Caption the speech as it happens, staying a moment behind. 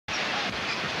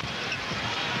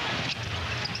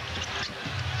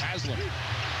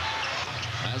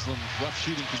Haslam, rough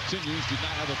shooting continues. Did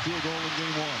not have a field goal in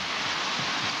game one.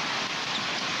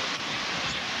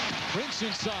 Prince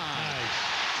inside.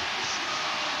 Nice.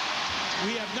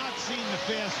 We have not seen the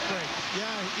fast break. Yeah,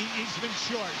 he's been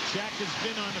short. Shaq has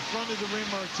been on the front of the rim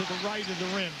or to the right of the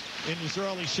rim in his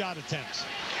early shot attempts.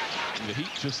 The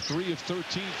Heat just 3 of 13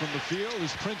 from the field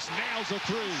as Prince nails a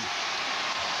three.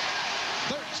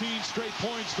 13 straight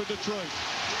points for Detroit.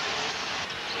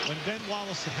 When Ben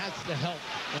Wallace has the help,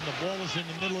 when the ball is in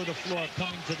the middle of the floor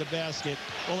coming to the basket,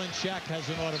 well, then Shaq has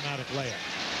an automatic layup.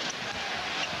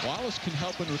 Wallace can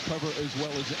help and recover as well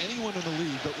as anyone in the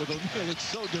league, but with O'Neal, it's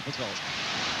so difficult.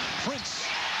 Prince.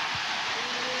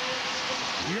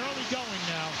 The early going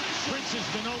now. Prince has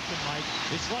been open, Mike.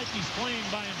 It's like he's playing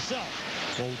by himself.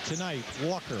 Well, tonight,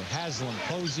 Walker, Haslam,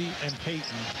 Posey, and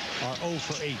Payton are 0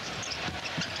 for 8.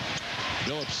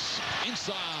 Phillips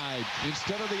inside.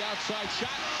 Instead of the outside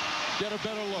shot, get a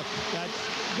better look. That's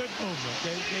good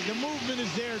movement. The movement is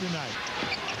there tonight.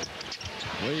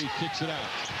 Wade kicks it out.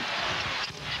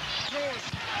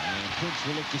 And Prince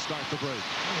will look to start the break.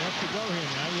 You have to go here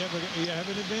now. You have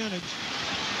an advantage.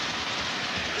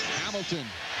 Hamilton.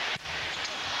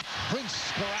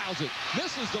 Prince corrals it.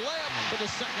 Misses the layup for the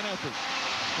second effort.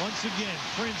 Once again,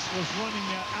 Prince was running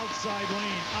that outside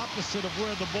lane opposite of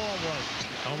where the ball was.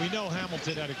 And we know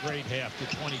Hamilton had a great half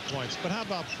to 20 points. But how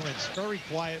about Prince? Very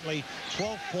quietly,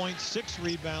 12 points, 6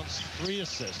 rebounds, 3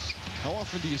 assists. How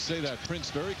often do you say that? Prince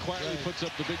very quietly puts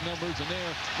up the big numbers, and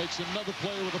there makes another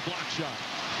play with a block shot.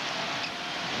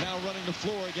 Now running the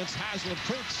floor against Haslam.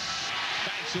 Prince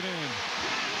banks it in.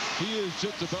 He is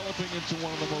just developing into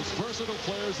one of the most versatile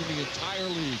players in the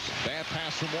entire league. Bad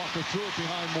pass from Walker, threw it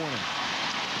behind Mourning.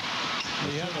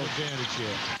 He had no advantage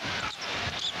here.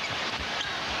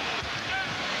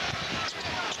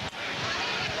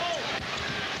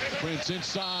 Prince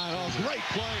inside. Oh, great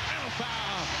play. And a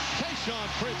foul. Tayshaun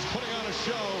Prince putting on a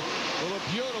show with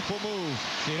a beautiful move.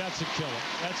 See, that's a killer.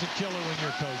 That's a killer when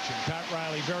you're coaching. Pat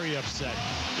Riley very upset.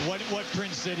 What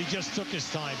Prince did, he just took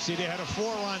his time. See, they had a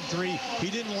 4-on-3. He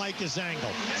didn't like his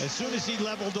angle. As soon as he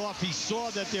leveled off, he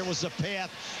saw that there was a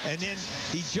path, and then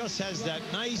he just has that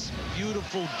nice,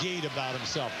 beautiful gait about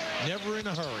himself. Never in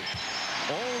a hurry.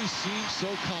 Always seems so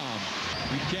calm.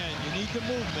 You need the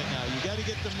movement now. You got to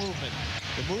get the movement.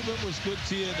 The movement was good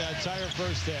to you that entire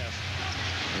first half.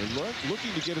 They're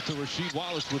looking to get it to Rasheed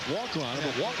Wallace with Walker on it,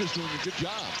 but Walker's doing a good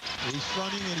job. He's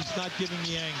running and he's not giving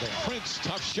the angle. Prince,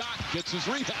 tough shot, gets his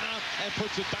rebound and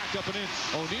puts it back up and in.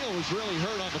 O'Neal was really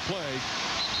hurt on the play.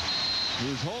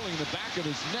 He was holding the back of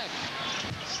his neck.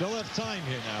 Still have time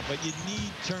here now, but you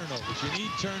need turnovers. You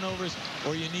need turnovers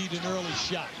or you need an early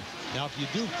shot. Now, if you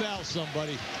do foul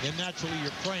somebody, then naturally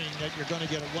you're praying that you're going to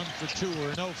get a 1 for 2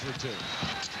 or an 0 for 2.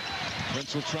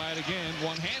 Prince will try it again.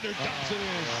 One-hander, dumps it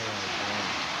in.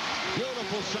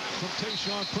 Beautiful shot from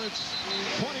Tayshaun Prince.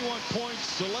 21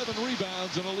 points, 11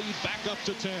 rebounds, and a lead back up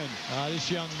to 10. This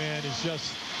young man is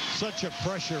just such a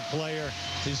pressure player.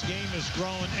 His game has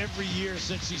grown every year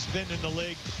since he's been in the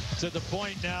league, to the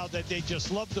point now that they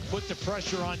just love to put the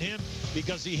pressure on him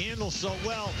because he handles so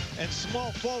well, and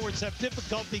small forwards have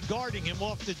difficulty guarding him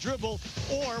off the dribble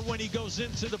or when he goes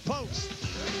into the post.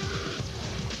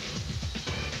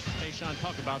 Tayshaun,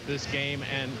 talk about this game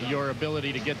and your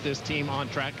ability to get this team on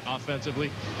track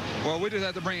offensively. Well, we just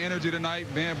had to bring energy tonight.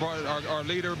 Ben brought our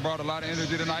leader brought a lot of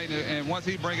energy tonight, and once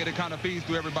he bring it, it kind of feeds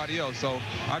through everybody else. So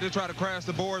I just try to crash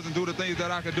the boards and do the things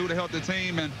that I could do to help the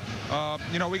team. And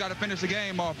you know, we got to finish the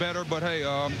game off better. But hey,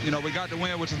 you know, we got the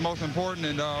win, which is most important,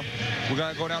 and we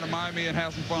got to go down to Miami and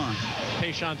have some fun.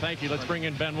 Tayshaun, thank you. Let's bring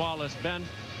in Ben Wallace. Ben,